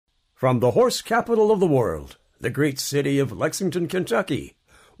From the horse capital of the world, the great city of Lexington, Kentucky,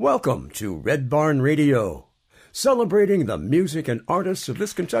 welcome to Red Barn Radio, celebrating the music and artists of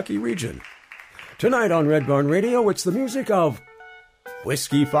this Kentucky region. Tonight on Red Barn Radio, it's the music of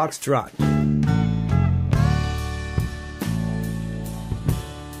Whiskey Foxtrot.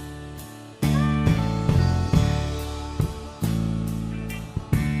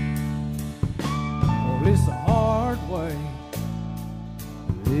 Well, it's a hard way,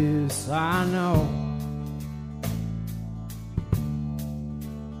 this I know.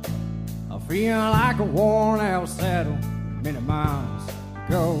 I feel like a worn-out saddle, many miles to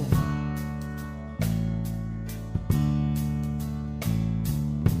go.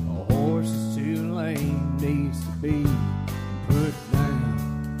 A horse is too lame, needs to be put down.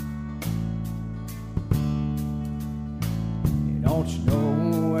 And don't you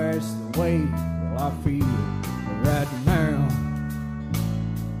know that's the way, well, I feel right now.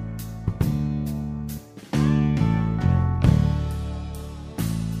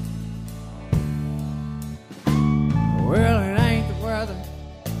 Well, it ain't the weather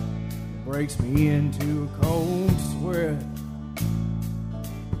that breaks me into a cold sweat.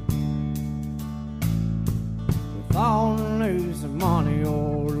 With all the losing money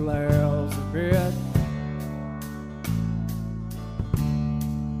or allows a bit.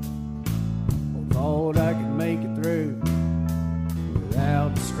 I thought I could make it through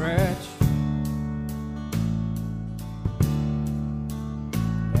without a scratch.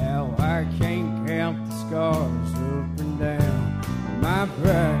 Now I can't count the scars up and down my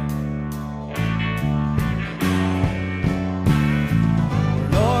back.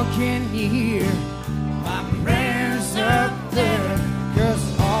 Lord, can you hear my prayers up there? Just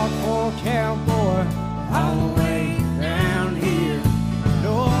a hardcore cowboy all the way down here.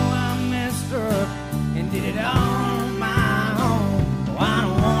 No, I messed up and did it on my own. Oh, I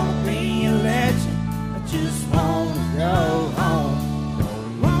don't want to be a legend, I just want to go home.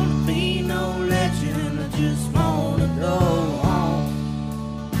 Don't want to be no legend, I just want to go home.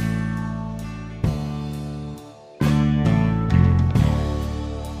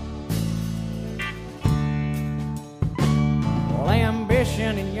 Well,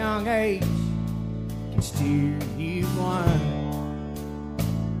 ambition and young age can steer you blind.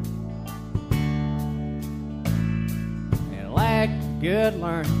 And lack of good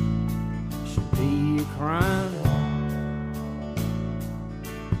learning should be a crime.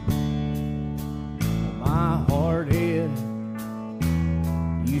 Well, my hard head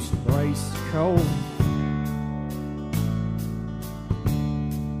used to brace the cold.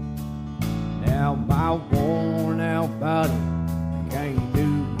 Now my worn out body can't do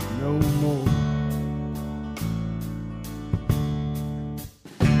no more.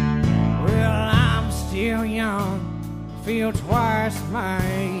 Well, I'm still young, feel twice my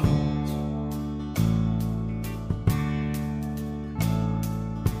age.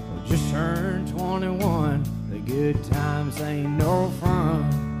 Well, just turned 21, the good times ain't no fun.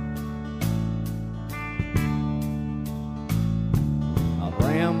 I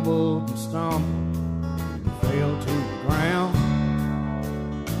rambled and stumbled and fell to the ground.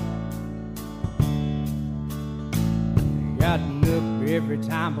 Gotten up every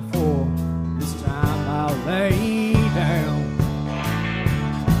time before, this time I'll lay down.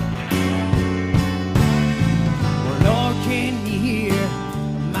 Well, Lord, can you hear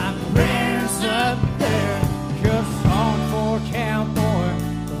my prayers up there? Just on for a cowboy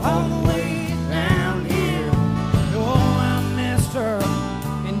all the way down here. Oh, I messed up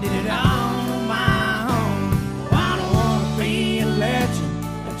and did it on my own. Oh, I don't want to be a legend,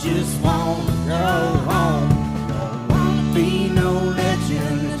 I just want to go home. Don't want to be no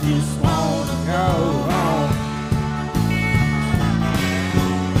legend, I just want to go home.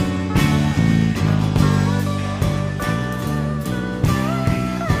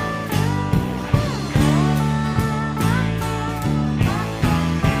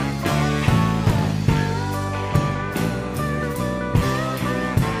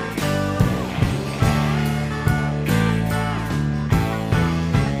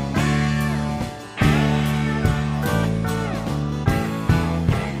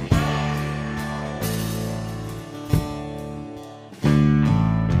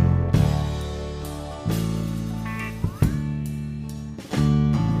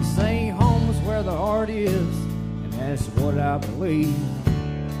 They say home is where the heart is, and that's what I believe.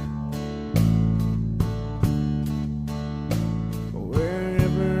 But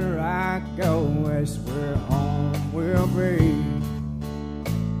wherever I go, that's where home will be.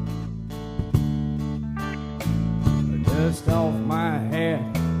 Dust off my hat,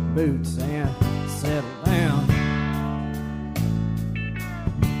 boots, and settle down.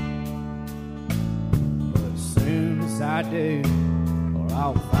 yes I do, or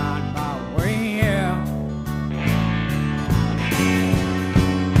I'll find my way out.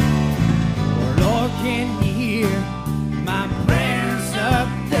 Oh Lord, can you hear my prayers up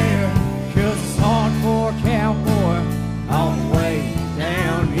there? 'Cause it's hard for a cowboy all the way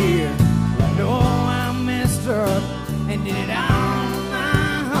down here. I know I messed up and did it on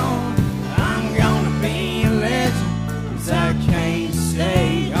my own. I'm gonna be a legend, 'cause I can't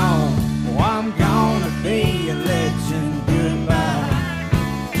stay home. Oh, I'm gonna be a legend. Goodbye.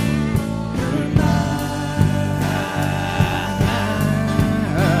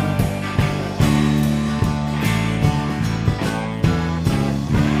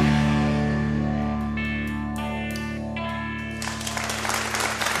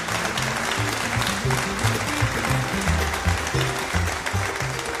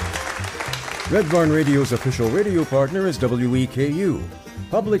 Red Barn Radio's official radio partner is WEKU,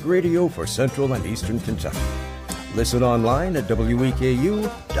 public radio for Central and Eastern Kentucky. Listen online at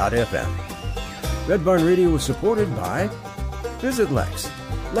weku.fm. Red Barn Radio is supported by Visit Lex,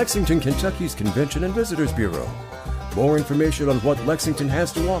 Lexington, Kentucky's Convention and Visitors Bureau. More information on what Lexington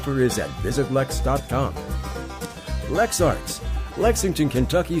has to offer is at visitlex.com. Lex Arts, Lexington,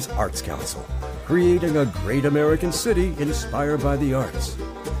 Kentucky's Arts Council, creating a great American city inspired by the arts.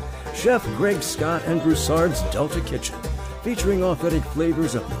 Chef Greg Scott and Broussard's Delta Kitchen, featuring authentic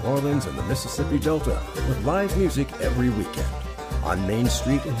flavors of New Orleans and the Mississippi Delta with live music every weekend. On Main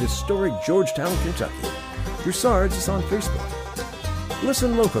Street in historic Georgetown, Kentucky. Broussard's is on Facebook.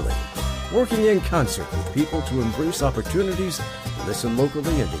 Listen locally, working in concert with people to embrace opportunities, listen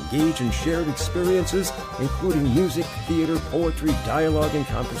locally and engage in shared experiences, including music, theater, poetry, dialogue, and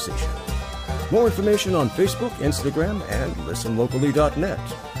conversation. More information on Facebook, Instagram, and listenlocally.net.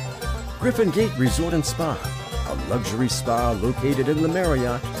 Griffin Gate Resort and Spa, a luxury spa located in the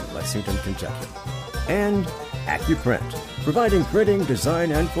Marriott in Lexington, Kentucky. And AccuPrint, providing printing,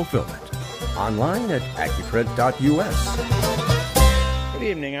 design, and fulfillment. Online at accuprint.us. Good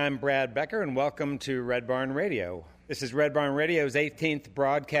evening, I'm Brad Becker, and welcome to Red Barn Radio. This is Red Barn Radio's 18th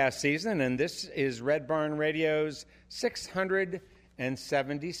broadcast season, and this is Red Barn Radio's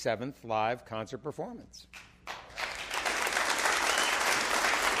 677th live concert performance.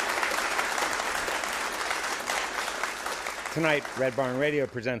 Tonight, Red Barn Radio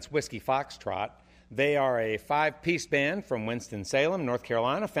presents Whiskey Foxtrot. They are a 5-piece band from Winston-Salem, North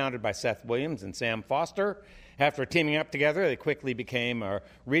Carolina, founded by Seth Williams and Sam Foster. After teaming up together, they quickly became a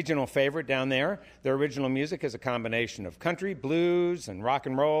regional favorite down there. Their original music is a combination of country, blues, and rock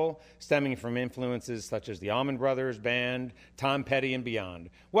and roll, stemming from influences such as the Allman Brothers Band, Tom Petty, and beyond.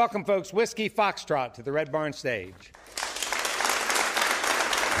 Welcome, folks, Whiskey Foxtrot to the Red Barn stage.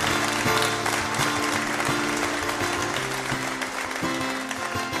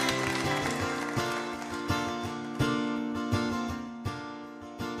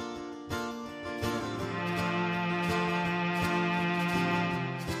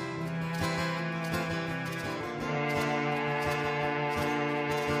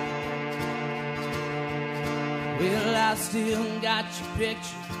 Well, I still got your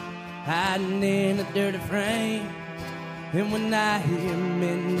picture hiding in a dirty frame. And when I hear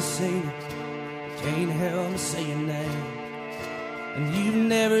men sing it, I can't help but say your name. And you've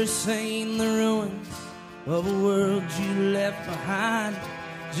never seen the ruins of a world you left behind.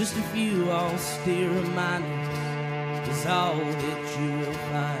 Just a few austere reminders is all that you will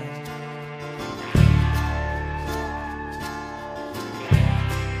find.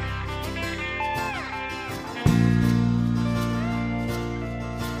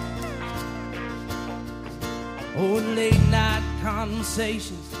 Oh, late night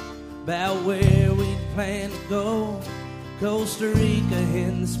conversations about where we'd plan to go. Costa Rica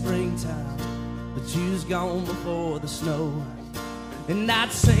in the springtime, but you was gone before the snow. And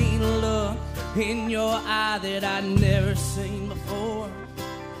I'd seen a look in your eye that I'd never seen before,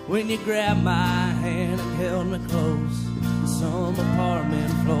 when you grabbed my hand and held me close to some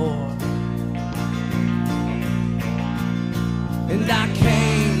apartment floor. And I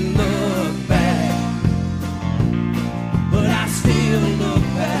can't look back, but I still look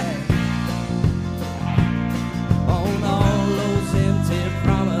back on all those empty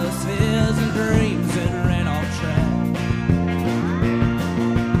promises and dreams that ran off track.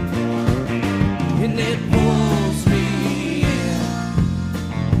 And it pulls me in,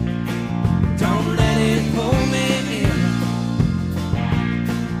 don't let it pull me in,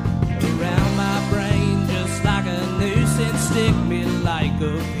 around my brain just like a noose and stick me like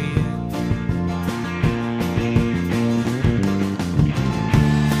a pin.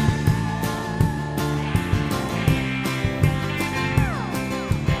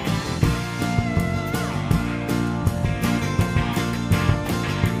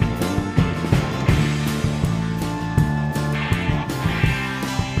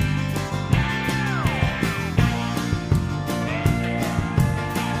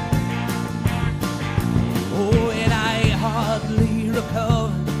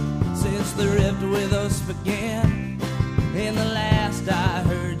 the rift with us began. And the last I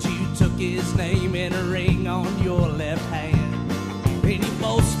heard, you took his name in a ring on your left hand. And you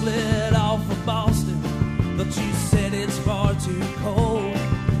both split off for Boston, but you said it's far too cold.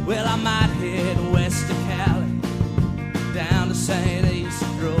 Well, I might head west to Cali, down to St.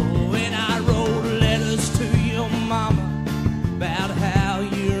 Isidro. And I wrote letters to your mama about how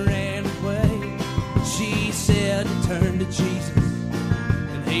you ran away. She said to turn to Jesus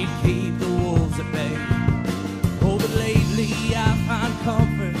and he'd keep the wolves at bay. Oh, but lately I find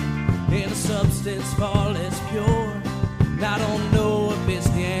comfort in a substance far less pure. And I don't know if it's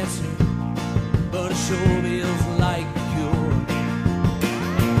the answer, but it sure feels like a cure.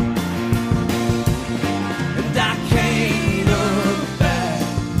 And I can't look back,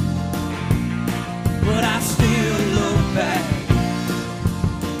 but I still look back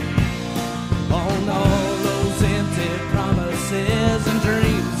on all those empty promises and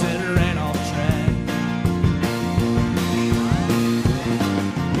dreams that ran off track.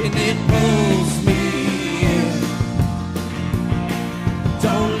 And it pulls me in.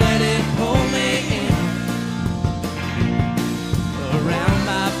 Don't let it pull me in. Around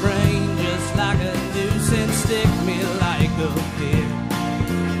my brain just like a noose and stick me like a pin.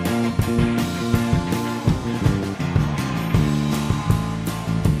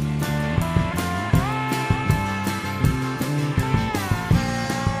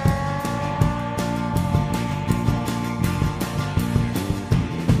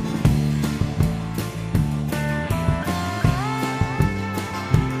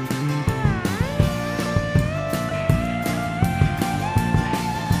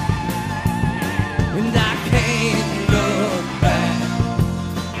 And I can't look back,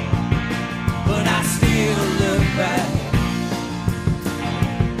 but I still look back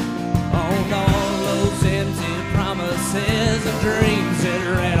on all those empty promises and dreams that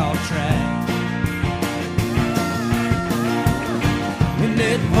ran off track. And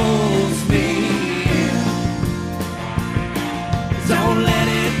it pulls me in. Don't let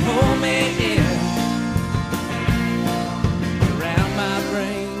it pull me in. Around my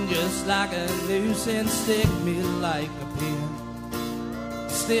brain just like a noose and stick me like a pin.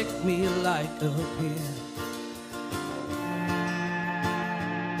 Stick me like a pin.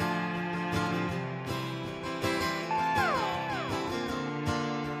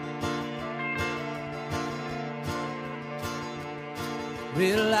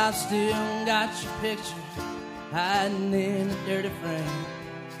 Well, I still got your picture hiding in a dirty frame.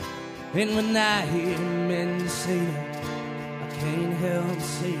 And when I hear Mendocino, I can't help but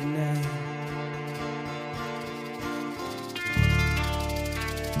say your name.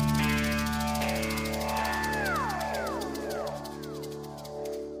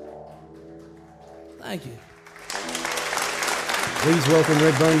 Thank you. Please welcome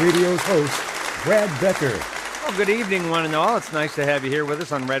Red Barn Radio's host, Brad Becker. Well, good evening, one and all. It's nice to have you here with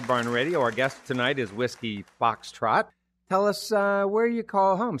us on Red Barn Radio. Our guest tonight is Whiskey Foxtrot. Tell us where you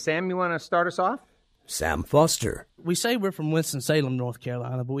call home. Sam, you want to start us off? Sam Foster. We say we're from Winston-Salem, North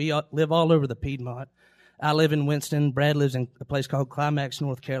Carolina, but we live all over the Piedmont. I live in Winston. Brad lives in a place called Climax,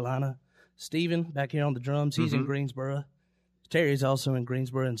 North Carolina. Stephen, back here on the drums, he's in Greensboro. Terry's also in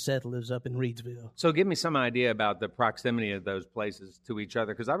Greensboro, and Seth lives up in Reedsville. So give me some idea about the proximity of those places to each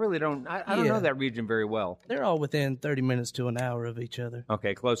other, because I really don't know that region very well. They're all within 30 minutes to an hour of each other.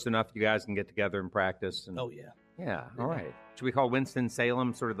 Okay, close enough you guys can get together and practice. And, Oh, yeah. Yeah, all right. Should we call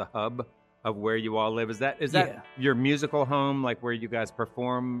Winston-Salem sort of the hub of where you all live? Is that Yeah. your musical home, like where you guys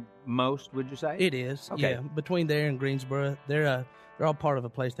perform most, would you say? It is, Okay. yeah. Between there and Greensboro, they're all part of a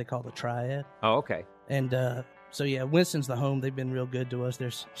place they call the Triad. Oh, okay. And so, yeah, Winston's the home. They've been real good to us.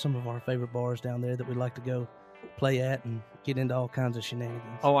 There's some of our favorite bars down there that we like to go play at and get into all kinds of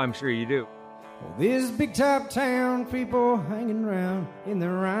shenanigans. Oh, I'm sure you do. Well, this big top town, people hanging around in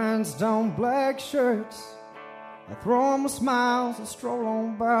their rhinestone black shirts. I throw 'em a smiles and stroll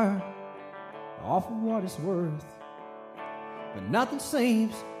on by, all for what it's worth. But nothing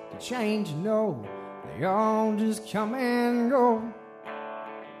seems to change, you know. They all just come and go,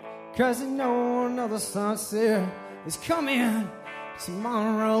 'cause they know another sunset is coming.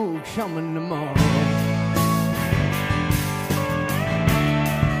 Tomorrow, coming tomorrow.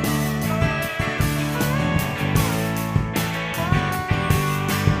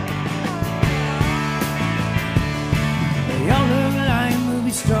 They all look like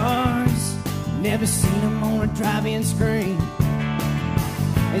movie stars. Never seen them on a drive-in screen.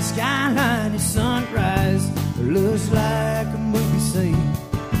 A skyline is sunrise. Looks like a movie scene.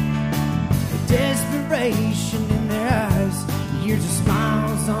 A desperation in their eyes. Years of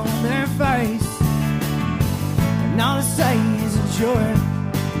smiles on their face. And all they say is enjoy it.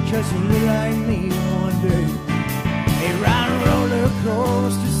 'cause you look like me one day. They ride roller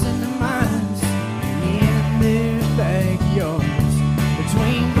coasters in the mines, in their backyards,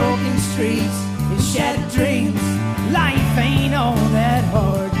 between broken streets and shattered dreams. Life ain't all that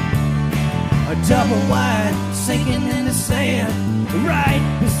hard. A double wide sinking in the sand, right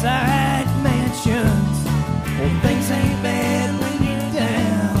beside mansions. Well, things ain't bad when you're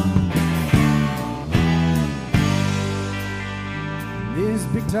down. This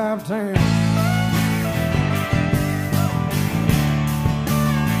big top town.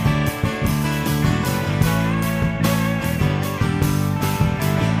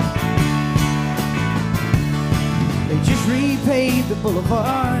 They just repaved the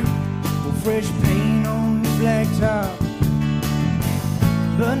boulevard with fresh paint on the blacktop.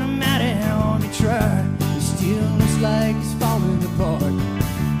 But no matter how they try, it still looks like it's falling apart.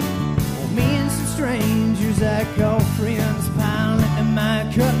 Well, me and some strangers I call friends pile into my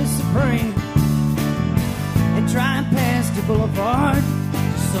Cutlass Supreme and drive past the boulevard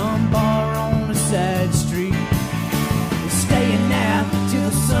to some bar on the side street. We're staying out till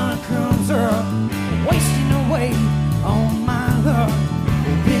the sun comes up, wasting away on my luck.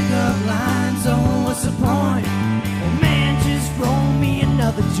 We'll pick up lines on what's the point. Oh man, just roll me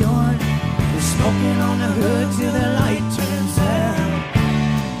another joint. We're smoking on the hood till the light turns out.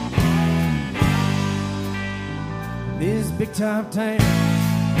 This big top town.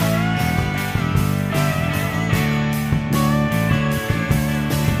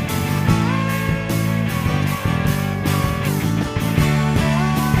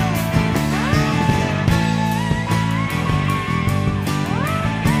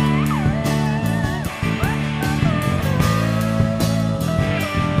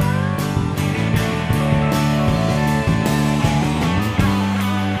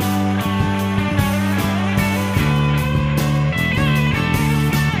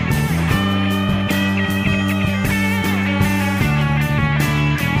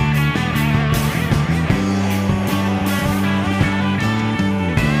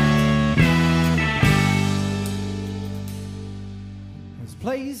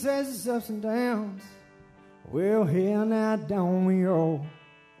 Place has its ups and downs. Well, hell, now don't we all?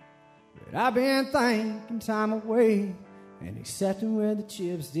 But I've been thinking time away and accepting where the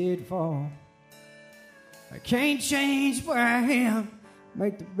chips did fall. I can't change where I am,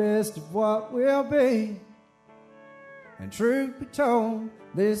 make the best of what will be. And truth be told,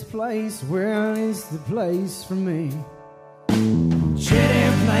 this place, well, is the place for me. Jet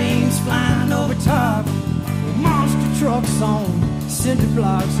airplanes flying over top, monster trucks on cinder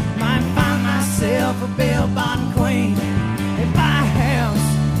blocks. Might find myself a bell-bottom queen and buy a house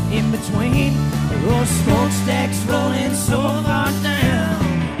in between those smokestacks rolling so far down.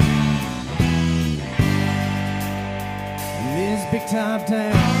 This big top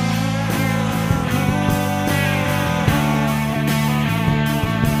town.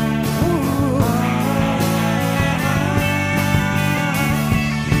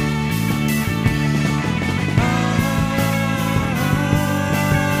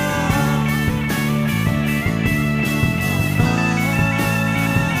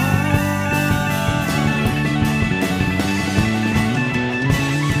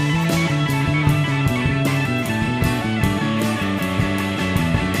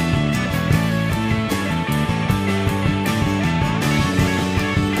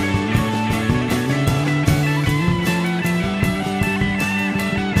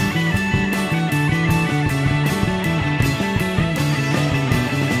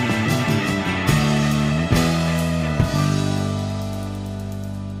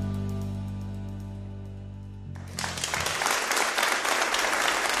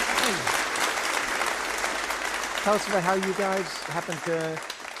 Tell us about how you guys happen to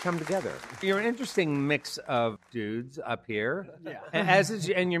come together. You're an interesting mix of dudes up here. Yeah.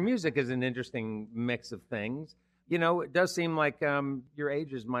 And your music is an interesting mix of things. You know, it does seem like your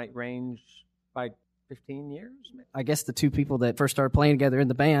ages might range by 15 years. Maybe? I guess the two people that first started playing together in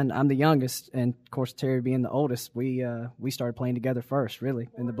the band, I'm the youngest, and of course Terry being the oldest, we started playing together first, really,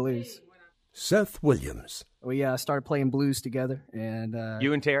 in the blues. Seth Williams. We started playing blues together, and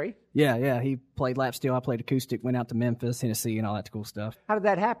you and Terry? Yeah. He played lap steel, I played acoustic, went out to Memphis, Tennessee, and all that cool stuff. How did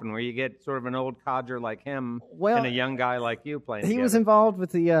that happen, where you get sort of an old codger like him and a young guy like you playing together? He was involved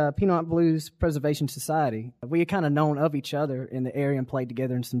with the Piedmont Blues Preservation Society. We had kind of known of each other in the area and played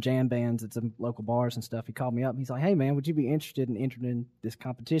together in some jam bands at some local bars and stuff. He called me up, and he's like, hey, man, would you be interested in entering this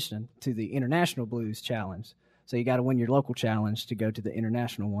competition to the International Blues Challenge? So you got to win your local challenge to go to the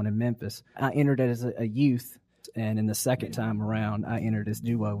international one in Memphis. I entered it as a youth, and in the second time around, I entered as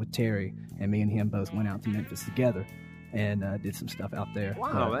duo with Terry, and me and him both went out to Memphis together. and did some stuff out there.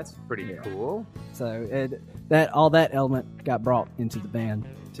 Wow, that's pretty cool. So all that element got brought into the band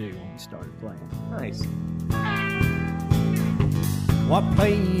too when we started playing. Nice. Well, I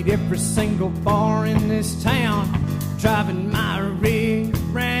played every single bar in this town, driving my rig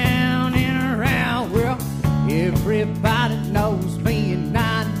round and around. Well, everybody knows me and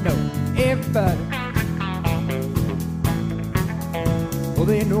I know everybody. Well,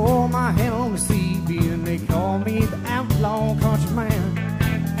 they know my hand on the CD and they call me the outlaw country man.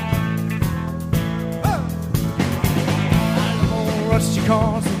 I love rusty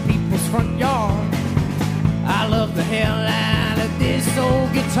cars in people's front yard. I love the hell out of this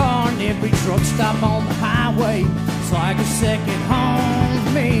old guitar, and every truck stop on the highway, it's like a second home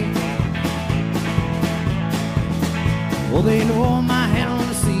to me. Well, they know my hand on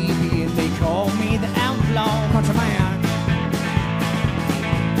the CD and they call me the outlaw country man.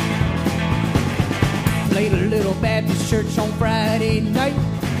 Played a little Baptist church on Friday night.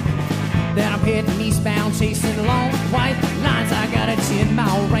 Then I'm heading eastbound, chasing along white lines. I got a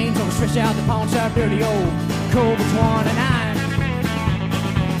 10-mile range on stretch out the pawn shop, dirty old Cobra 29.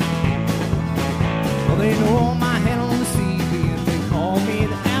 Well, they know my hand on the CD and they call me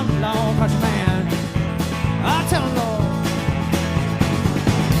the outlaw country man. I tell them, Lord.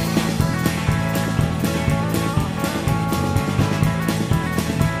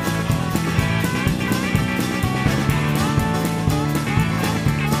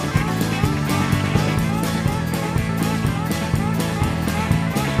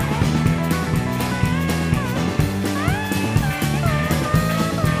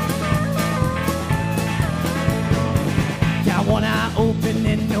 One eye open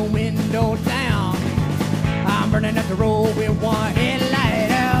and no window down. I'm burning up the road with one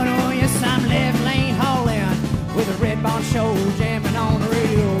headlight out. Oh yes, I'm left lane hauling with a Red Barn show jamming on the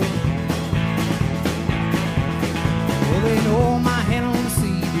radio. Well, they know my hand on the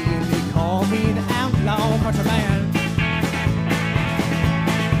CD and they call me the outlaw country man.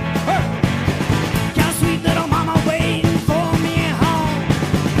 Hey! Got a sweet little mama waiting for me at home.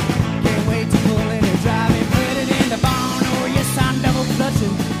 Can't wait to pull in and drive and put it in the barn. I'm double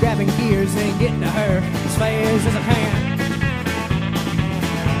clutching, grabbing gears and getting to her as fast as I can.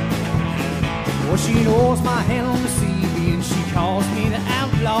 Well, she knows my hand on the CD and she calls me the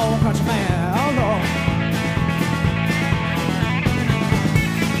outlaw country man. Oh, Lord.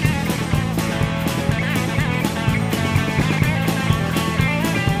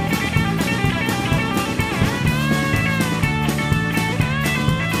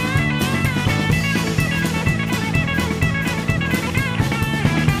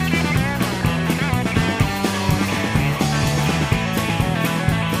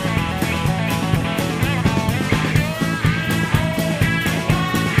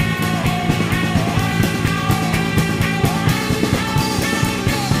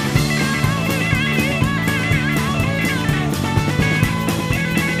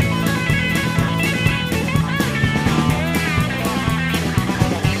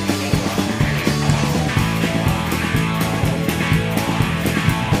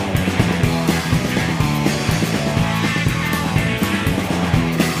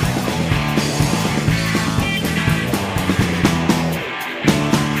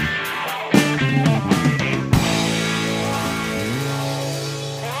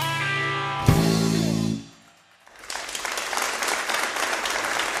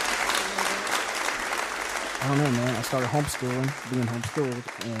 Started homeschooling, being homeschooled,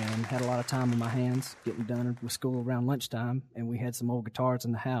 and had a lot of time on my hands getting done with school around lunchtime. And we had some old guitars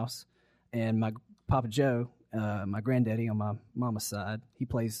in the house. And my Papa Joe, my granddaddy on my mama's side, he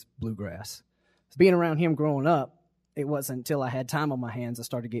plays bluegrass. So being around him growing up, it wasn't until I had time on my hands I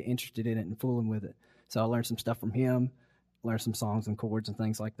started to get interested in it and fooling with it. So I learned some stuff from him, learned some songs and chords and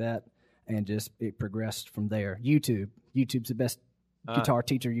things like that, and just it progressed from there. YouTube's the best guitar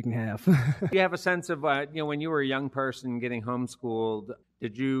teacher you can have. You have a sense of, when you were a young person getting homeschooled,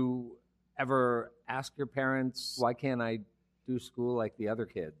 did you ever ask your parents, why can't I do school like the other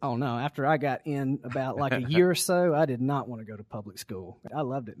kids? Oh, no. After I got in about like a year or so, I did not want to go to public school. I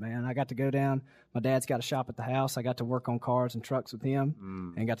loved it, man. I got to go down. My dad's got a shop at the house. I got to work on cars and trucks with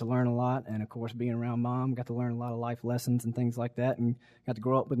him and got to learn a lot. And, of course, being around Mom, got to learn a lot of life lessons and things like that, and got to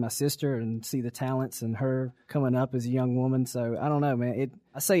grow up with my sister and see the talents and her coming up as a young woman. So, I don't know, man.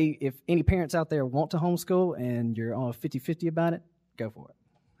 I say if any parents out there want to homeschool and you're on a 50-50 about it, go for it.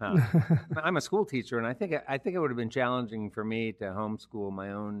 I'm a school teacher, and I think it would have been challenging for me to homeschool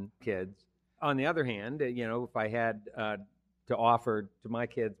my own kids. On the other hand, if I had to offer to my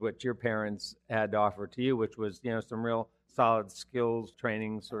kids what your parents had to offer to you, which was some real solid skills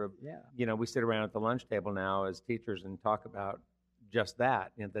training sort of, Yeah. you know, we sit around at the lunch table now as teachers and talk about just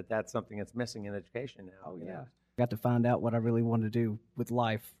that, you know, that's something that's missing in education now. you know. Got to find out what I really wanted to do with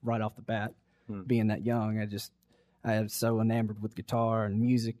life right off the bat. Being that young, I was so enamored with guitar and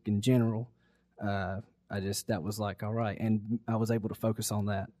music in general. That was like, all right. And I was able to focus on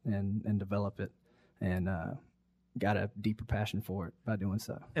that and develop it, and got a deeper passion for it by doing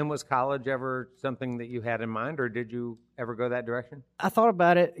so. And was college ever something that you had in mind, or did you ever go that direction? I thought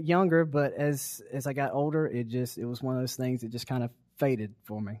about it younger, but as I got older, it was one of those things that just kind of faded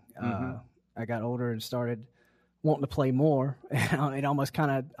for me. I got older and started wanting to play more. It almost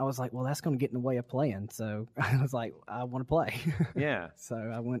I was like, well, that's going to get in the way of playing. So I was like, I want to play. Yeah. So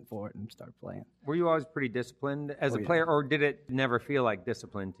I went for it and started playing. Were you always pretty disciplined as a player, or did it never feel like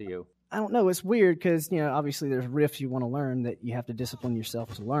discipline to you? I don't know. It's weird because, you know, obviously there's riffs you want to learn that you have to discipline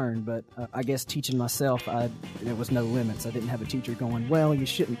yourself to learn. But I guess teaching myself, there was no limits. I didn't have a teacher going, well, you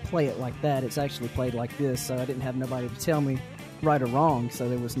shouldn't play it like that. It's actually played like this. So I didn't have nobody to tell me right or wrong. So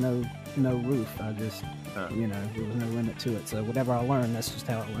there was no roof. I just, you know, there was no limit to it. So whatever I learned, that's just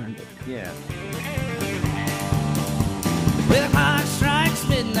how I learned it. Yeah. Well, the clock strikes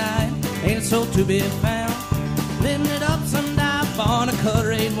midnight, ain't a soul to be found. Living it up some dive bar, a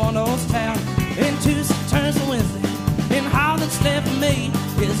cutter ain't one of those town. And Tuesday turns to Wednesday, and all that's left for me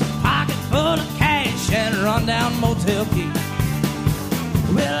is a pocket full of cash and a rundown motel key.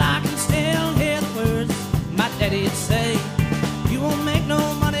 Well, I can still hear the words my daddy'd say. You won't make no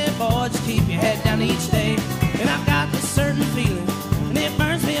money, boy, just keep your head down each day. And I've got this certain feeling, and it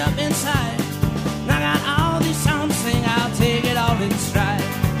burns me up inside. And I got all these songs to sing, I'll take it all in stride.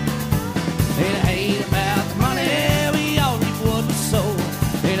 And I ain't about the money, we all reap what we sow.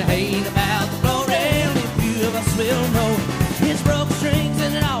 And I ain't about the glory, only a few of us will know. It's broke strings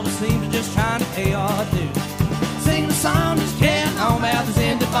and it always seems to just trying to pay our dues. Sing the song, just can't on about this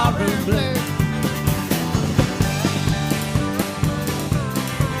empty barroom blues.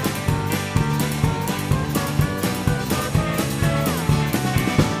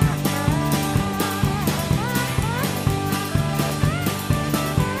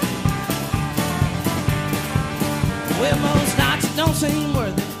 Well, most nights it don't seem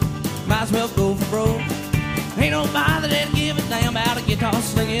worth it. Might as well go for broke. Ain't nobody that'd give a damn about a guitar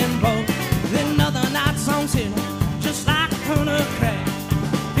slinging bloke. Then another night song's here, just like a ton of crack.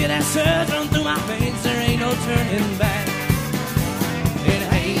 Feel that surge run through my veins, there ain't no turning back. It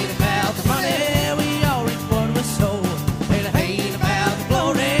ain't about the money, we all reap what we sow. It ain't about the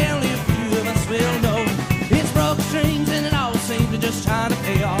glory, only a few of us will know. It's broke strings and it always seems to just trying to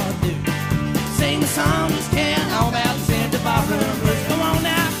pay our dues. Sing the song, just can't all about the empty barroom blues. Come on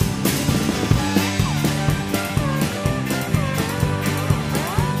now.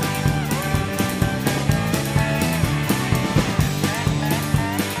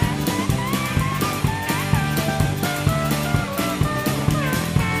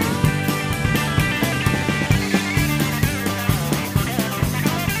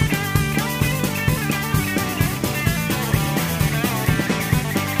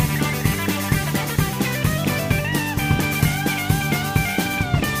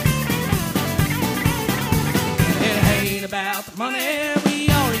 Money, we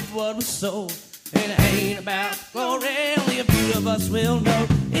all reap what we sow. And it ain't about glory, only a few of us will know.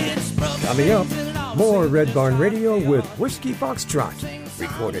 It's broke. Coming up, more Red Barn Radio with Whiskey Foxtrot,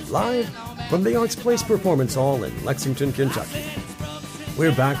 recorded live from the Arts Place Performance Hall in Lexington, Kentucky.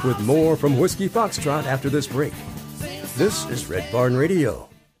 We're back with more from Whiskey Foxtrot after this break. This is Red Barn Radio.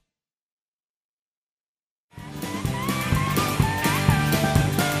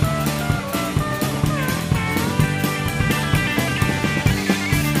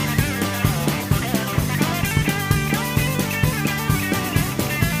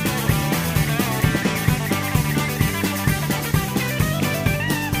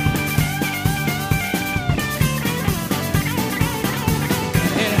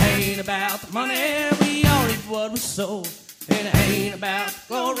 Money, we all reap what we sow. And it ain't about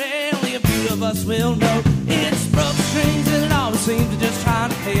glory, only a few of us will know. It's broke strings and it always seems to just try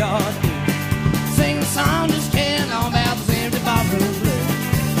to pay our dues. Sing the song, just can't all about this empty barroom blues.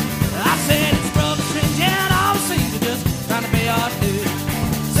 I said it's broke strings, yeah, it always seems to just try to pay our dues.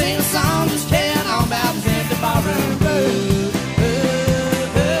 Sing the song, just can't all about this empty barroom blues.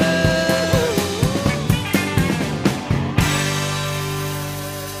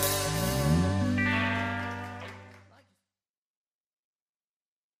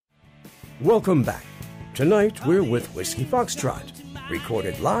 Welcome back. Tonight we're with Whiskey Foxtrot,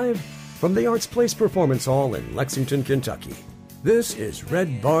 recorded live from the Arts Place Performance Hall in Lexington, Kentucky. This is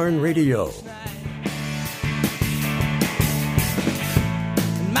Red Barn Radio.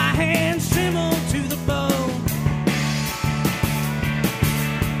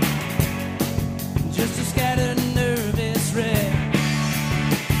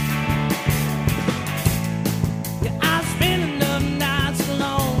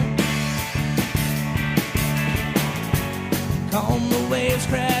 waves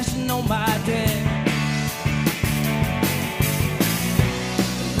crashing on my deck.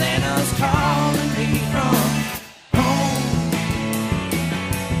 Atlanta's calling me from home.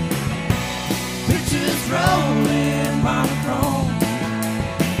 Pictures rolling monochrome.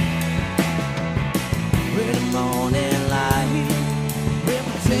 With the morning light, we'll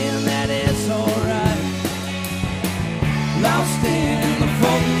pretend that it's alright. Lost in the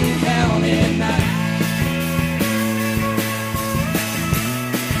Fulton County night.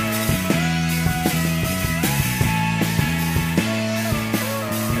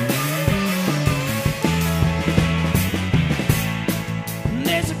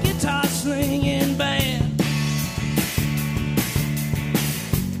 Swinging band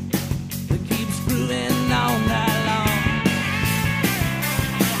that keeps grooving all night long.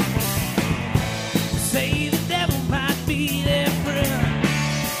 Say the devil might be their friend.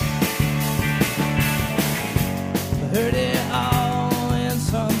 I heard it all in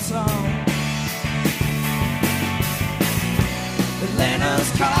some song.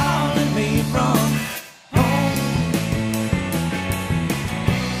 Atlanta's calling me from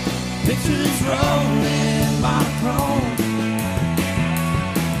pictures rolling monochrome.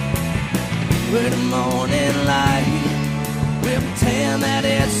 With the morning light, we'll pretend that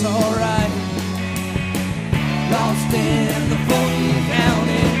it's alright. Lost in the Fulton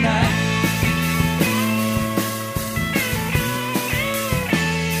County night.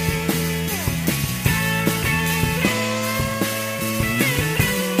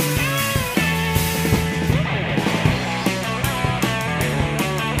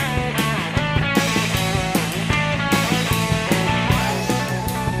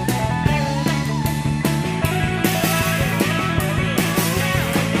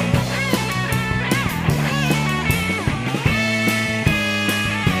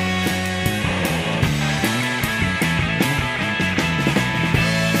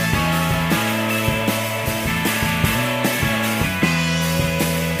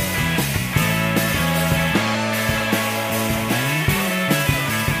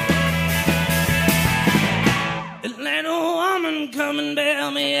 Come and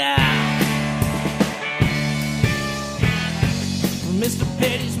bail me out from Mr.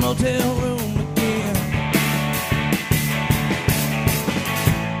 Petty's motel room again.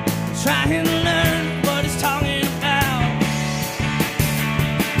 Trying to learn what he's talking about.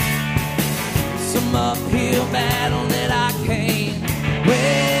 Some uphill battle that I can't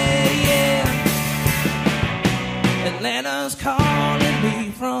win. Atlanta's calling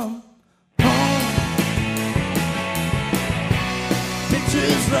me from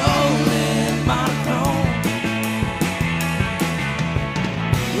pictures rolling monochrome.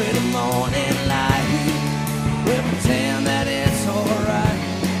 With the morning light, we'll pretend that it's alright.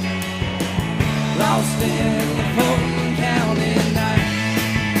 Lost in the Fulton County night.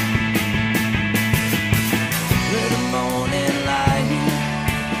 With the morning light,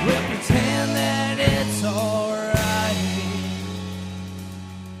 we'll pretend that it's alright.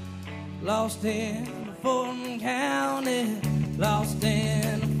 Lost in the Fulton County. Lost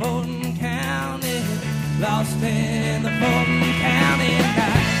in the Fulton County, lost in the Fulton County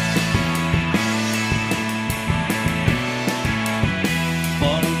night.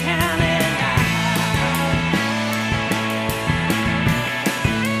 Fulton County night.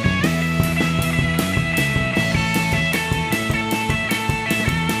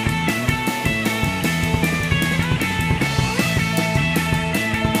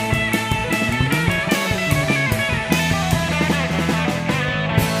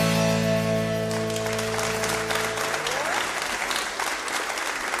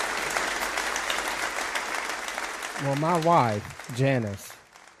 Well, my wife, Janice,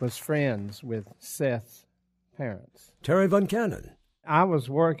 was friends with Seth's parents. Terry Von Cannon. I was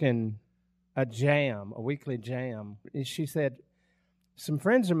working a weekly jam. And she said, some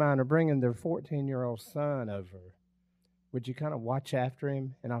friends of mine are bringing their 14-year-old son over. Would you kind of watch after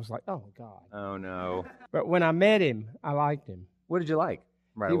him? And I was like, oh, God. Oh, no. But when I met him, I liked him. What did you like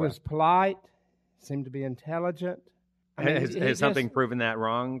right He away? was polite, seemed to be intelligent. I mean, has something proven that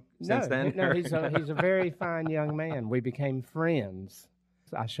wrong since then? No, he's a very fine young man. We became friends.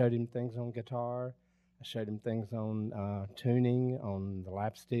 I showed him things on guitar. I showed him things on tuning, on the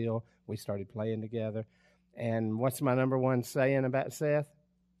lap steel. We started playing together. And what's my number one saying about Seth?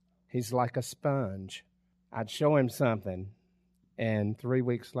 He's like a sponge. I'd show him something, and 3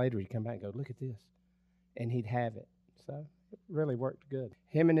 weeks later he'd come back and go, look at this. And he'd have it. So it really worked good.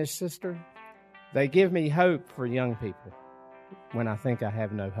 Him and his sister, they give me hope for young people when I think I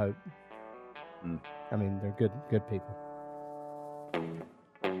have no hope. I mean, they're good people.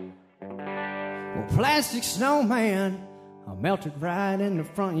 Well, plastic snowman melted right in the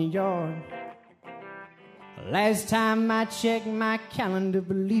front yard. Last time I checked my calendar,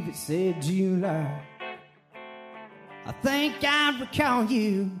 believe it said July. I think I recall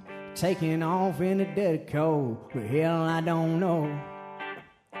you taking off in the dead of cold, but hell, I don't know.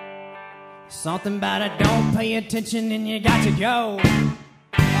 Something about it, don't pay attention and you got to go.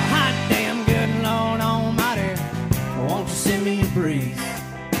 Hot damn good Lord Almighty, won't you send me a breeze?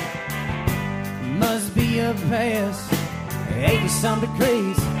 Must be a past 80-some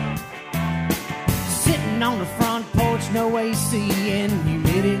degrees. Sitting on the front porch, no AC, and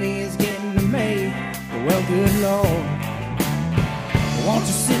humidity is getting to me. Well, good Lord, won't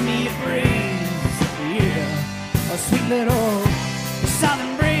you send me a breeze? Yeah, a sweet little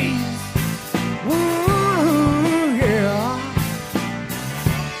southern breeze. Ooh, yeah.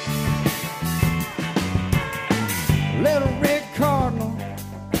 Little red cardinal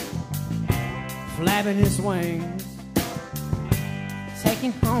flapping his wings,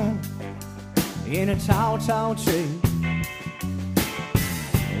 taking home in a tall, tall tree.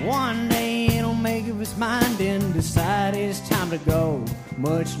 One day it'll make up its mind and decide it's time to go,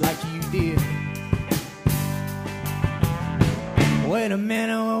 much like you did. Wait a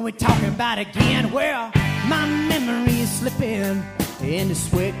minute, what are we talking about again? Well, my memory is slipping and the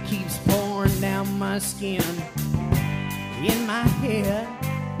sweat keeps pouring down my skin. In my head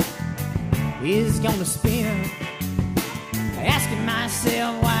is gonna spin, asking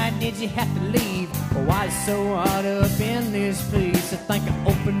myself, why did you have to leave? Or why it's so hard up in this place? I think I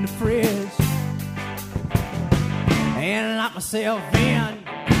opened the fridge and locked myself in.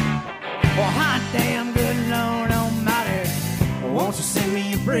 Well, hot damn good Lord Almighty, won't you send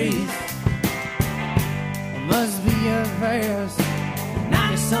me a breeze? It must be a vast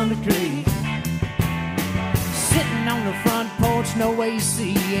 90-some degrees. Sitting on the front porch, no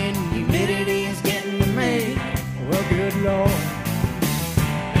AC, and humidity is getting to me. Well, good Lord,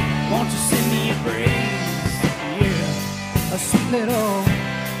 won't you send me a breeze? Yeah, a sweet little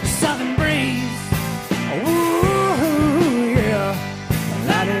southern breeze. Ooh, yeah,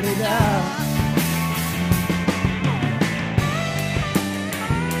 la-da-da-da.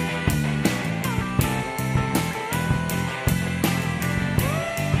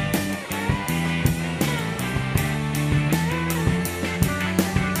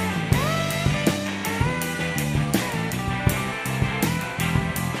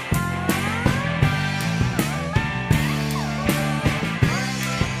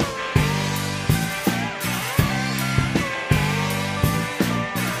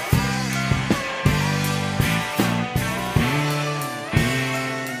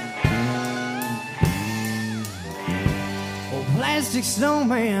 Plastic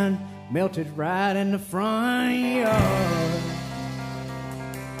snowman melted right in the front yard.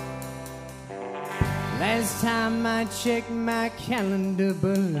 Last time I checked my calendar,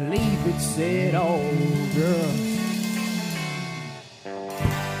 believe it said, oh girl.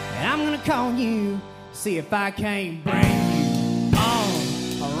 And I'm gonna call you, see if I can't bring you all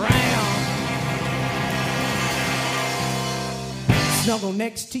around. Snuggle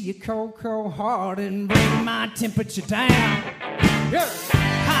next to your cold, cold heart and bring my temperature down. Yeah.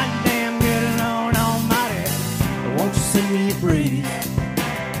 Hot damn good Lord Almighty, won't you send me a breeze?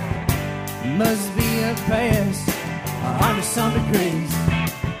 Must be a past 100-some degrees.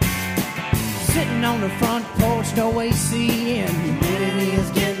 Sitting on the front porch, no AC, and humidity is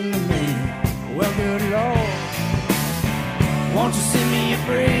getting to me. Well, good Lord, won't you send me a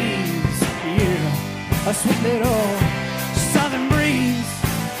breeze? Yeah, a sweet little southern breeze.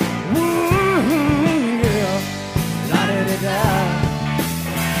 Ooh, yeah, la-da-da-da.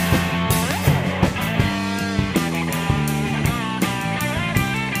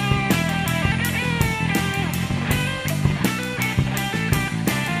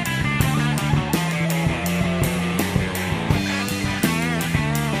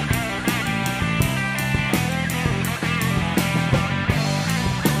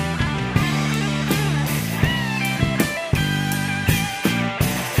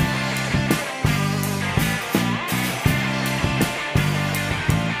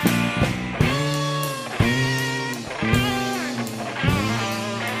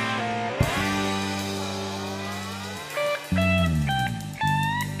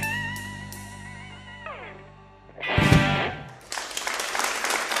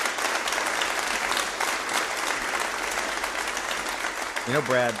 You know,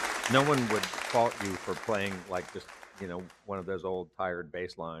 Brad, no one would fault you for playing like just, you know, one of those old tired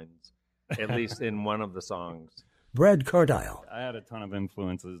bass lines, at least in one of the songs. Brad Cardile. I had a ton of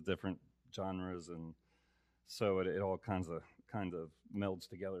influences, different genres, and so it all kind kind of melds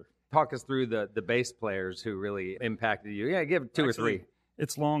together. Talk us through the bass players who really impacted you. Yeah, give two or three.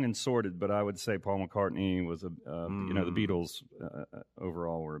 It's long and sordid, but I would say Paul McCartney was the Beatles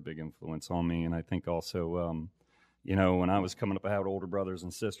overall were a big influence on me, and I think also, when I was coming up, I had older brothers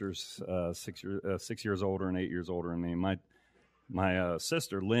and sisters, 6 years older and 8 years older than me. My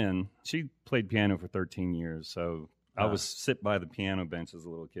sister Lynn, she played piano for 13 years, so I was sit by the piano bench as a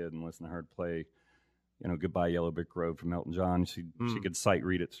little kid and listen to her play, Goodbye Yellow Brick Road from Elton John. She could sight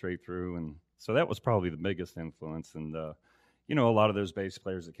read it straight through, and so that was probably the biggest influence. And a lot of those bass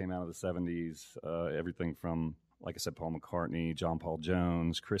players that came out of the 70s, everything from, like I said, Paul McCartney, John Paul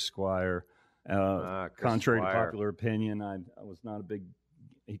Jones, Chris Squire. Contrary to popular opinion, I was not a big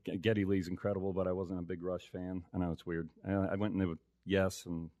Geddy Lee's incredible, but I wasn't a big Rush fan. I know it's weird. I went into Yes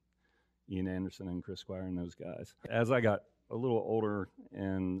and Ian Anderson and Chris Squire and those guys. As I got a little older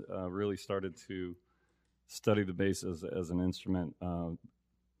and really started to study the bass as an instrument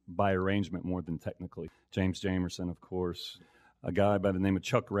by arrangement more than technically. James Jamerson, of course. A guy by the name of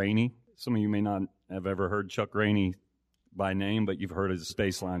Chuck Rainey. Some of you may not have ever heard Chuck Rainey by name, but you've heard his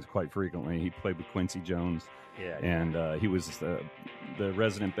bass lines quite frequently. He played with Quincy Jones, and he was the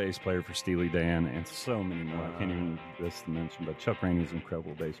resident bass player for Steely Dan, and so many more. I can't even list to mention, but Chuck Rainey is an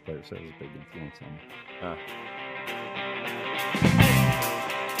incredible bass player, so it was a big influence on me.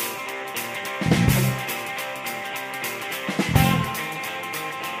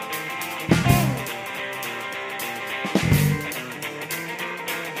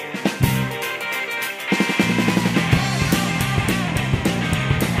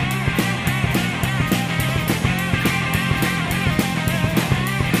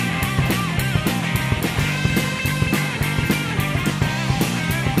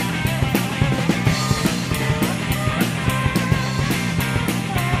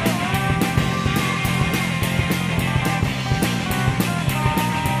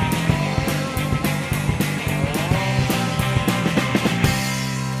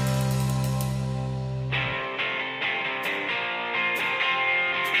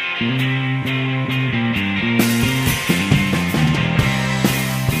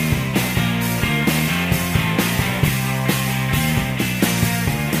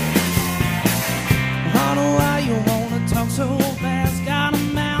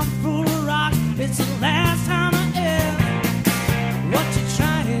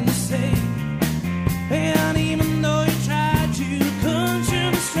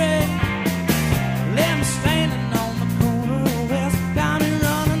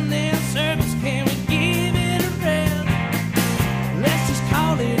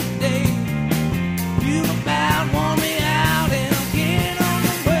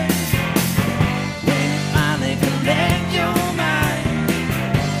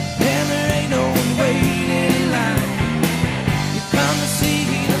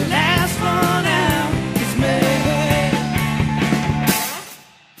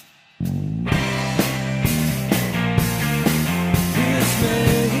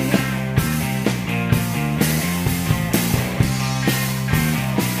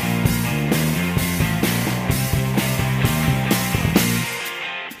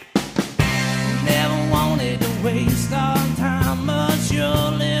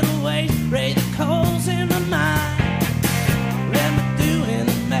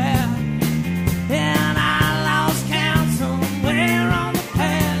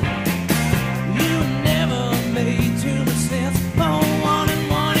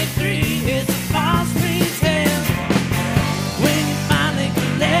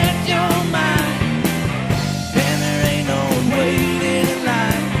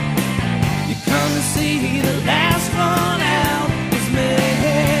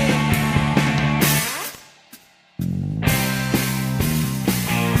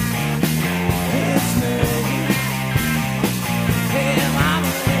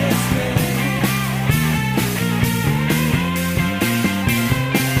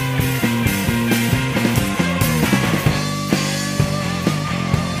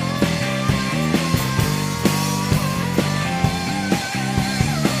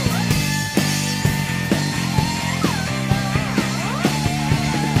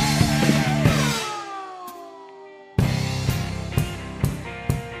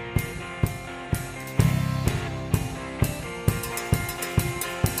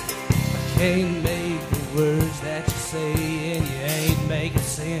 Can't make the words that you say, and you ain't making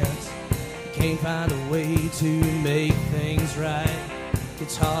sense. You can't find a way to make things right.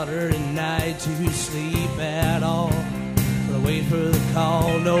 It's harder at night to sleep at all. But I wait for the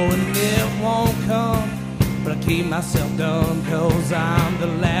call, knowing it won't come. But I keep myself dumb, 'cause I'm the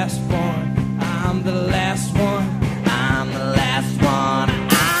last one. I'm the last one. I'm the last one.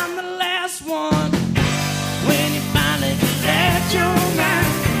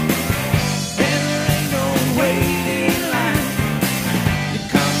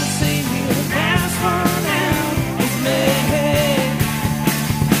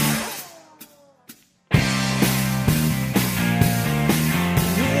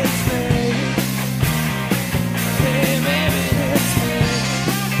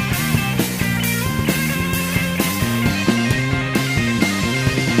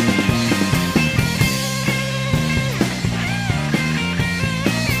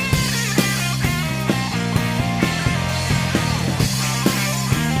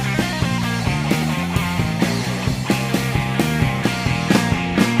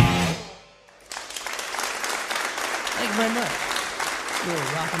 Little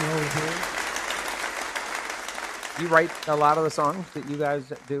rock and roll here. You write a lot of the songs that you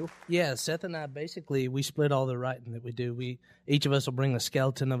guys do? Yeah, Seth and I basically we split all the writing that we do. Each of us will bring a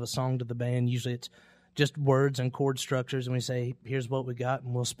skeleton of a song to the band. Usually it's just words and chord structures, and we say, "Here's what we got,"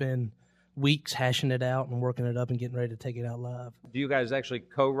 and we'll spend weeks hashing it out and working it up and getting ready to take it out live. Do you guys actually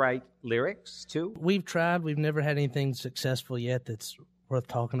co-write lyrics too? We've tried. We've never had anything successful yet that's worth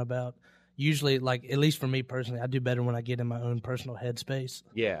talking about. Usually, like at least for me personally, I do better when I get in my own personal headspace.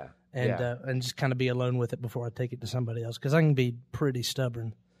 Yeah. And just kind of be alone with it before I take it to somebody else, because I can be pretty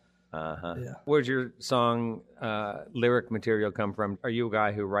stubborn. Uh-huh. Yeah. Where's your song lyric material come from? Are you a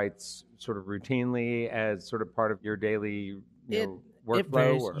guy who writes sort of routinely as sort of part of your daily workflow? It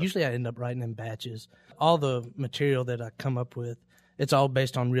varies. Or? Usually I end up writing in batches. All the material that I come up with, it's all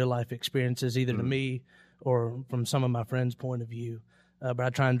based on real life experiences, either to me or from some of my friends' point of view. But I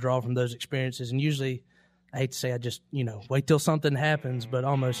try and draw from those experiences, and usually, I hate to say I just, wait till something happens, but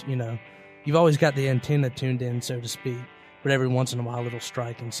almost, you've always got the antenna tuned in, so to speak. But every once in a while it'll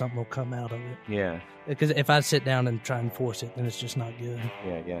strike and something will come out of it. Yeah. Because if I sit down and try and force it, then it's just not good.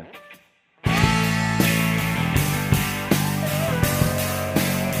 Yeah.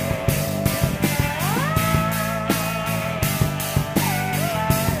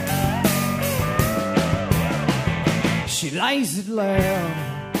 She lays it loud.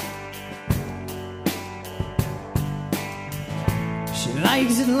 She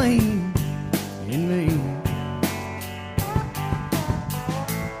lays it lean in me.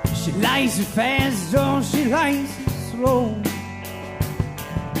 She lays it fast, or she lays it slow.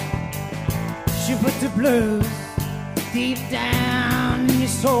 She put the blues deep down in your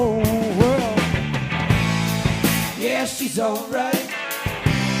soul. Well, yeah, she's alright.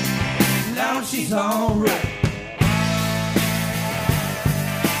 Now she's alright.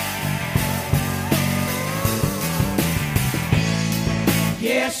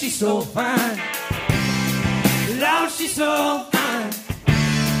 Yeah, she's so fine. Lord, she's so fine.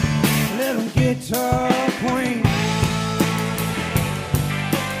 Little guitar queen.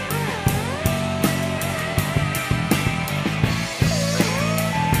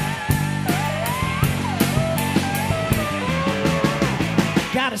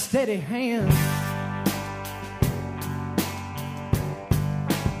 Got a steady hand.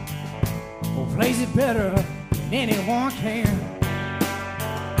 Oh, plays it better than anyone can.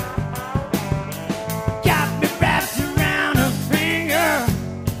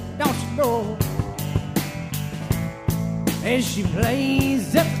 As she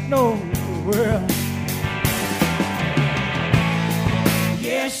plays up the world.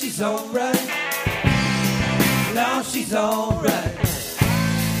 Yeah, she's alright. Lord, she's alright.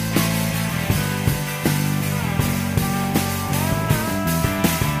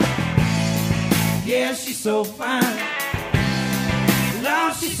 Yeah, she's so fine.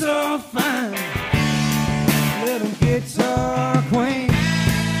 Lord, she's so fine. Little guitar queen.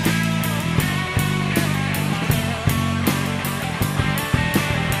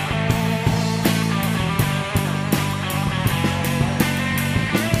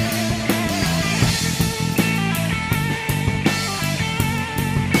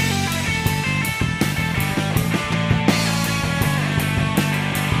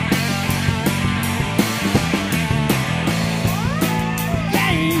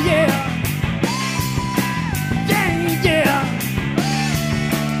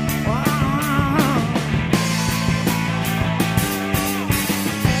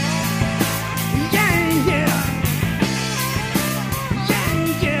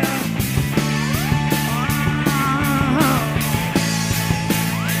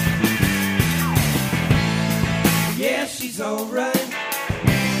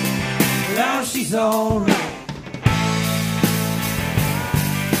 She's alright.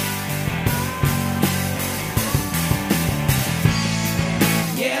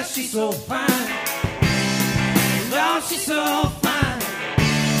 Yeah, she's so fine. Lord, she's so fine.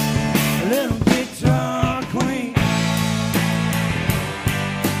 Little guitar queen.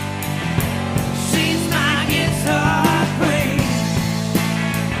 She's my guitar queen.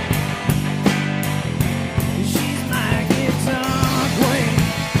 She's my guitar queen.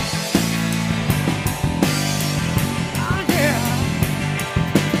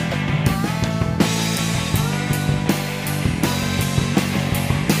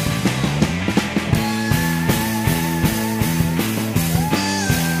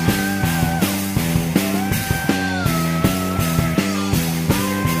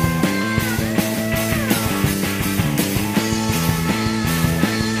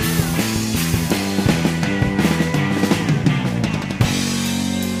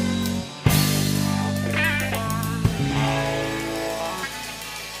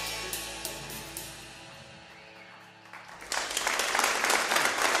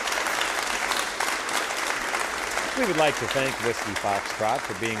 like to thank Whiskey Foxtrot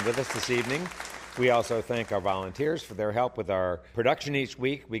for being with us this evening. We also thank our volunteers for their help with our production each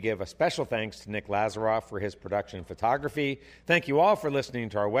week. We give a special thanks to Nick Lazaroff for his production and photography. Thank you all for listening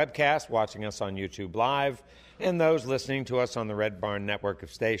to our webcast, watching us on YouTube Live, and those listening to us on the Red Barn network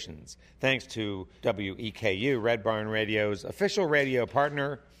of stations. Thanks to WEKU, Red Barn Radio's official radio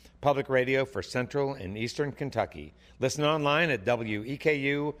partner, public radio for Central and Eastern Kentucky. Listen online at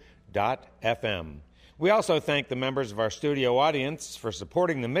weku.fm. We also thank the members of our studio audience for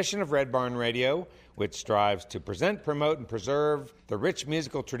supporting the mission of Red Barn Radio, which strives to present, promote, and preserve the rich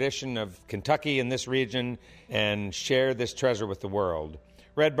musical tradition of Kentucky in this region and share this treasure with the world.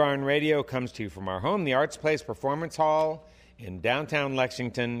 Red Barn Radio comes to you from our home, the Arts Place Performance Hall in downtown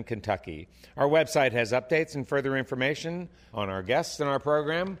Lexington, Kentucky. Our website has updates and further information on our guests and our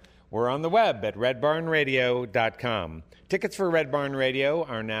program. We're on the web at redbarnradio.com. Tickets for Red Barn Radio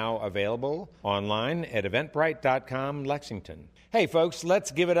are now available online at eventbrite.com, Lexington. Hey, folks,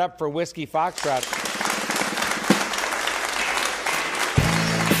 let's give it up for Whiskey Foxtrot.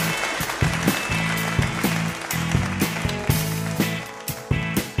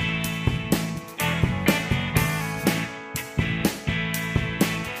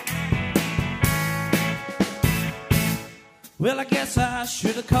 Well, I guess I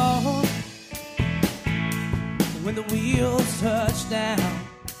should have called when the wheels touched down.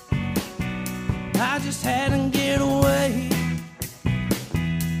 I just had to get away,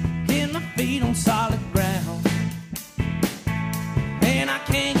 get my feet on solid ground. And I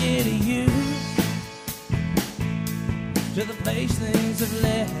can't get used to the place things have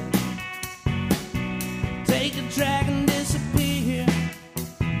led. Take a drag and disappear,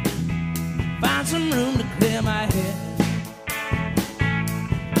 find some room to clear my head.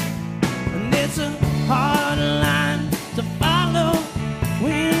 It's a hard line to follow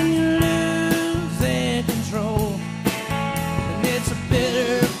when you lose control, and it's a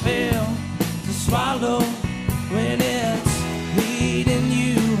bitter pill to swallow when it's leading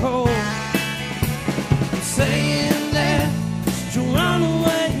you home. I'm saying that to run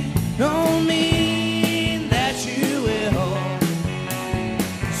away don't mean that you will.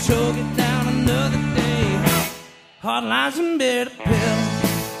 Choke it down another day, hard lines and bitter pills.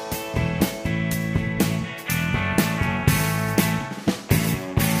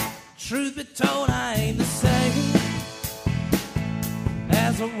 Truth be told, I ain't the same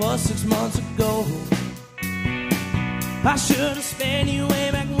as I was 6 months ago. I should have spared you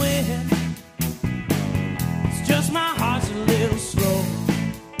way back when. It's just my heart's a little slow,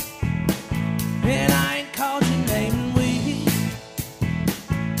 and I ain't called your name in weeks.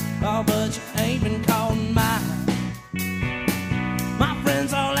 Oh, but you ain't been calling mine. My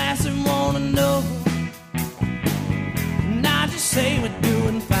friends all ask and wanna know, and I just say we're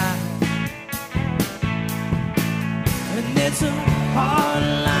doing fine. And it's a hard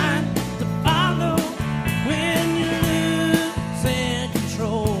line to follow when you lose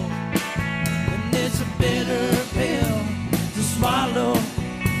control, and it's a bitter pill to swallow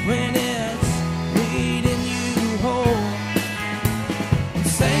when it's leading you home. I'm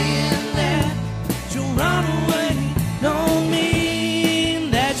saying that you'll run away don't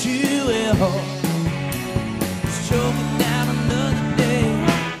mean that you will. Just choking down another day,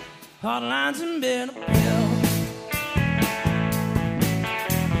 hard lines and bitter pills.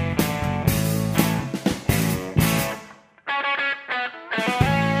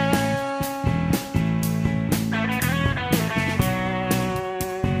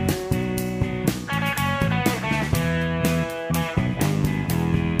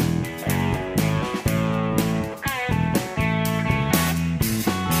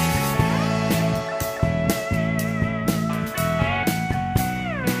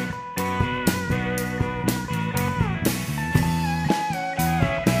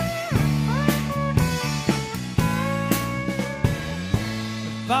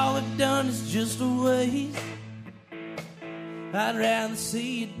 Just a waste. I'd rather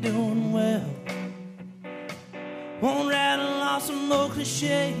see you doing well. Won't rattle off some more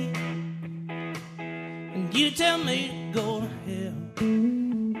cliche, and you tell me to go to hell.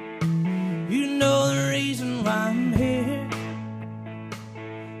 You know the reason why I'm here.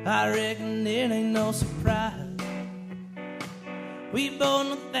 I reckon it ain't no surprise. We both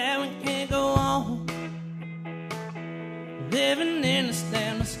know that we can't go on living in the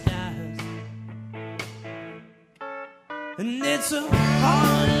standard skies. And it's a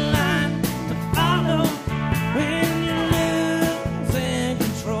hard line to follow when you lose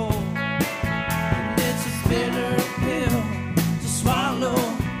control, and it's a bitter pill to swallow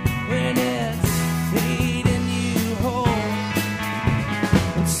when it's leading you home.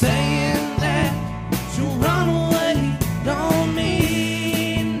 I'm saying that you'll run away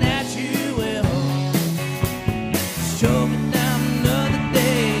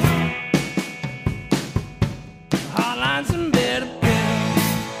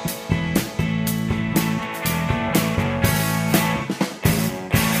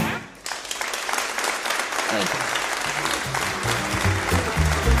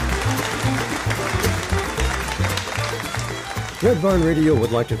Red Barn Radio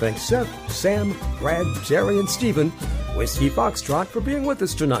would like to thank Seth, Sam, Brad, Terry, and Stephen, Whiskey Foxtrot, for being with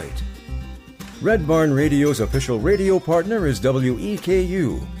us tonight. Red Barn Radio's official radio partner is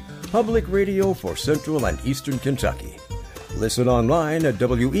WEKU, public radio for Central and Eastern Kentucky. Listen online at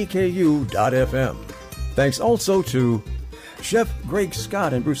weku.fm. Thanks also to Chef Greg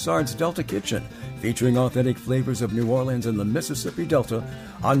Scott and Broussard's Delta Kitchen, featuring authentic flavors of New Orleans and the Mississippi Delta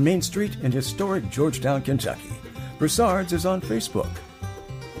on Main Street in historic Georgetown, Kentucky. Broussard's is on Facebook.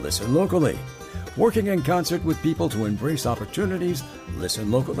 Listen locally. Working in concert with people to embrace opportunities, listen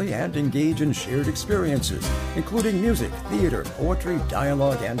locally, and engage in shared experiences, including music, theater, poetry,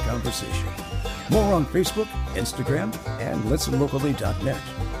 dialogue, and conversation. More on Facebook, Instagram, and listenlocally.net.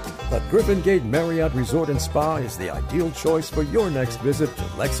 The Griffin Gate Marriott Resort and Spa is the ideal choice for your next visit to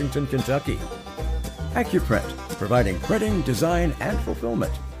Lexington, Kentucky. Accuprint, providing printing, design, and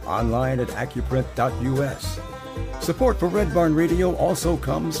fulfillment. Online at accuprint.us. Support for Red Barn Radio also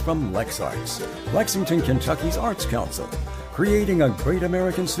comes from LexArts, Lexington, Kentucky's Arts Council, creating a great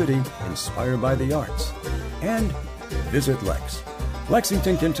American city inspired by the arts. And Visit Lex,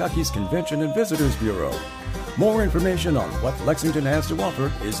 Lexington, Kentucky's Convention and Visitors Bureau. More information on what Lexington has to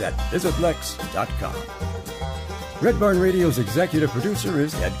offer is at visitlex.com. Red Barn Radio's executive producer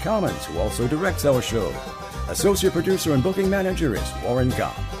is Ed Commons, who also directs our show. Associate producer and booking manager is Warren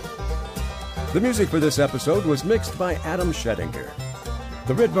Kopp. The music for this episode was mixed by Adam Schettinger.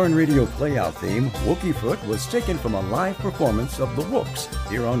 The Red Barn Radio playout theme, Wookie Foot, was taken from a live performance of the Wooks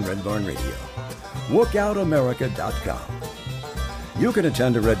here on Red Barn Radio. WookOutAmerica.com. You can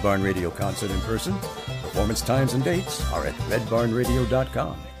attend a Red Barn Radio concert in person. Performance times and dates are at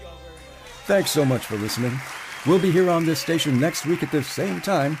redbarnradio.com. Thanks so much for listening. We'll be here on this station next week at the same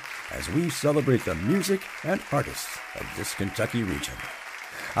time as we celebrate the music and artists of this Kentucky region.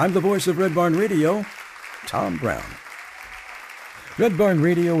 I'm the voice of Red Barn Radio, Tom Brown. Red Barn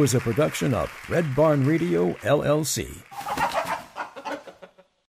Radio is a production of Red Barn Radio, LLC.